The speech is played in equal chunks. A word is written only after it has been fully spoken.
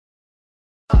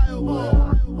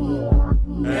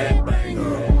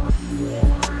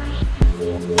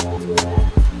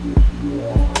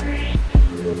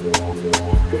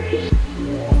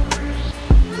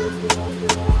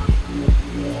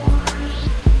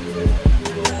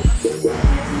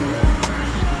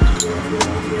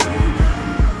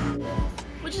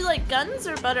Would you like guns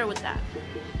or butter with that?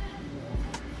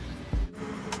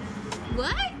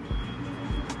 What?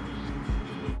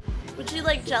 Would you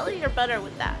like jelly or butter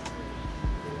with that?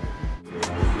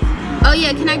 Oh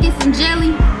yeah, can I get some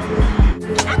jelly?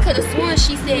 I could have sworn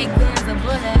she said guns or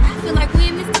butter. I feel like we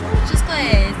in Mr. Preacher's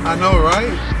class. I know,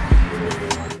 right?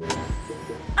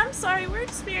 I'm sorry, we're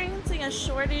experiencing a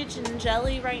shortage in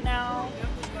jelly right now.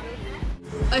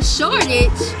 A shortage?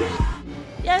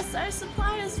 Yes, our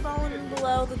supply has fallen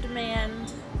below the demand.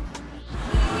 Is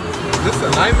this a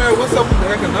nightmare? What's up with the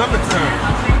economic term?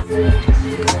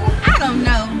 I don't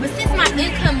know, but since my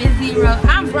income is zero,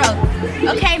 I'm broke.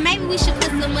 Okay, maybe we should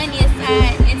put some money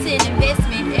aside into an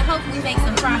investment and hopefully make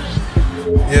some profit.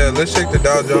 Yeah, let's check the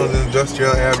Dow Jones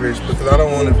Industrial Average because I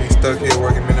don't want to be stuck here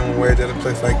working minimum wage at a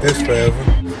place like this forever.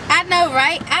 I know,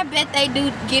 right? I bet they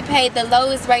do get paid the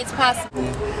lowest rates possible.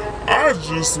 I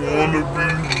just want to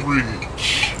be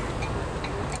rich.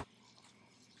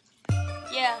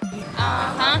 Yeah,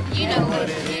 you know what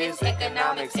it is.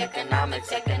 Economics,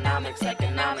 economics, economics,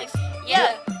 economics.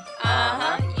 Yeah,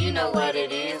 you know what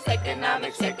it is.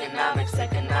 Economics, economics,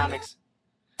 economics.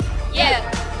 Yeah,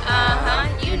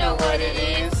 you know what it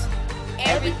is.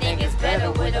 Everything is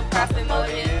better with a profit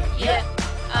motive. Yeah,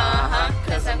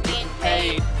 cause I'm getting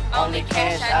paid. Only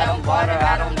cash, I don't barter,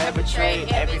 I don't ever trade.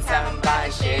 Every time I'm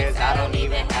buying shares, I don't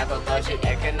even have a budget.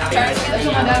 Economics,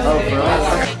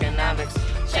 economics.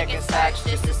 Checking stocks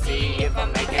just to see if I'm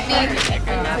making money.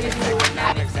 Economics,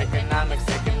 economics, economics,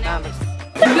 economics.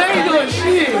 They ain't doing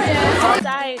shit.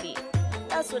 Society.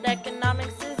 That's what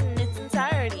economics is in its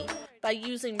entirety. By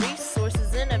using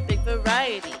resources in a big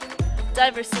variety.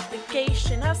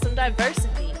 Diversification, have some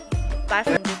diversity. Buy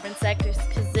from different sectors,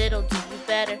 cause it'll do you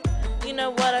better. You know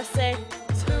what I say?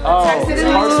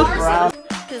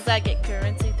 Cause I get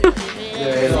currency through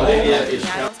dividends.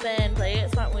 I don't spend, play it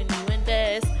smart when you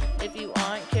invest. If you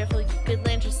aren't careful, you could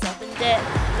land yourself in debt.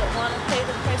 Don't wanna pay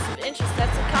the price of interest,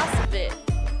 that's the cost of it.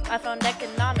 I found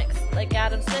economics, like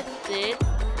Adam Smith did.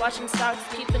 Watching stocks,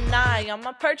 keep an eye on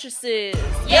my purchases.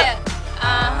 Yeah,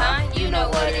 you know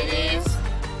what it is.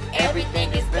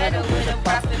 Everything is better with a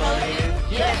profit motive.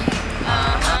 Yeah,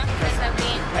 cause I'm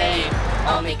being paid.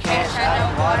 Only cash, I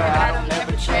don't barter, I don't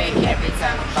ever trade. Every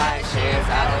time I'm buying shares,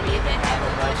 I don't even have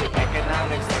a budget.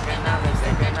 Economics, economics,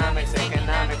 economics,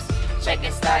 economics.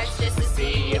 Checking stocks just to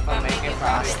see if I'm making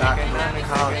profit. Economics,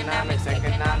 economics,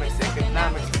 economics,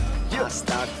 economics. A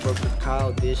stockbroker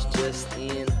called this just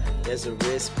in. There's a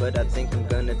risk, but I think I'm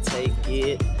gonna take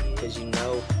it. Cause you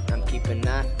know, I'm keeping an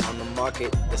eye on the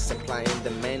market. The supply and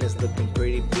demand is looking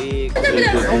pretty big. And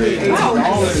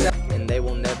they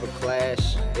will never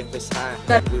clash. If it's high,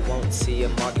 we won't see a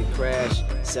market crash.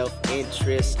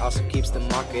 Self-interest also keeps the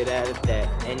market out of that.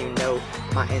 And you know,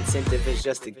 my incentive is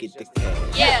just to get the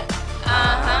cash. Yeah,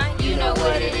 you know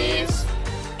what it is.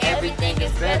 Everything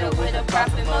is better with a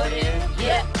profit motive.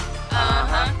 Yeah,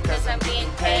 cause I'm being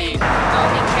paid.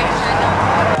 Only cash, I don't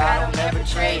barter, I don't ever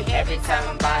trade. Every time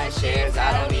I'm buying shares,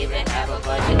 I don't even have a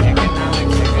budget.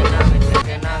 Economics, economics,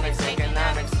 economics,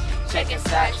 economics. Checking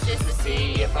stocks just to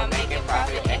see if I'm making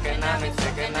profit. Economics,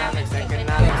 economics,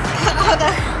 economics.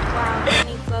 Wow,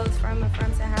 money flows from a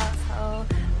front to household.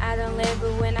 I don't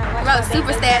label when I watch. Bro,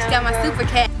 Super Stash got my super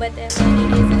cash. But that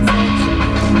money isn't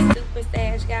such. Super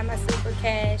Stash got my super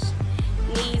cash.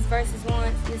 Needs versus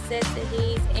wants,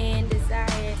 necessities and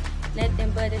desires.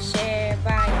 Nothing but a share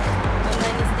buyer. My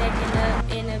money stacking up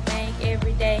in the bank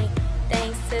every day.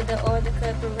 Thanks to the other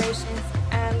corporations,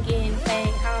 I'm getting paid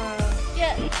home.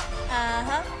 Yeah,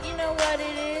 you know what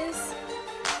it is.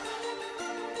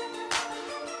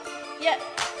 Yeah,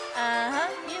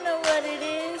 you know what it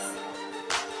is.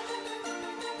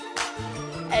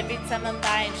 Every time I'm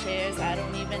buying shares, I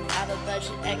don't even have a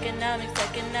budget. Economics,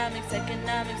 economics,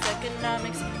 economics,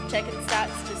 economics. Checking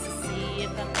stocks just to see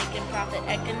if I'm making profit.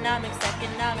 Economics,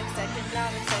 economics,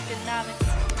 economics, economics.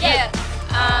 Yeah,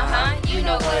 you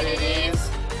know what it is.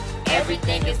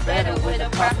 Everything is better with a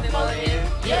profit motive.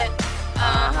 Yeah,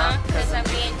 cause I'm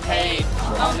being paid.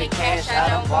 Only cash, I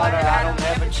don't barter, I don't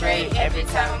ever trade. Every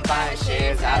time I'm buying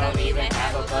shares, I don't even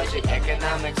have a budget.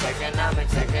 Economics,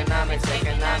 economics, economics,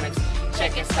 economics.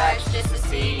 Checking stocks just to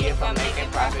see if I'm making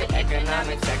profit.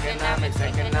 Economics, economics,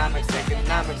 economics,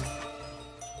 economics.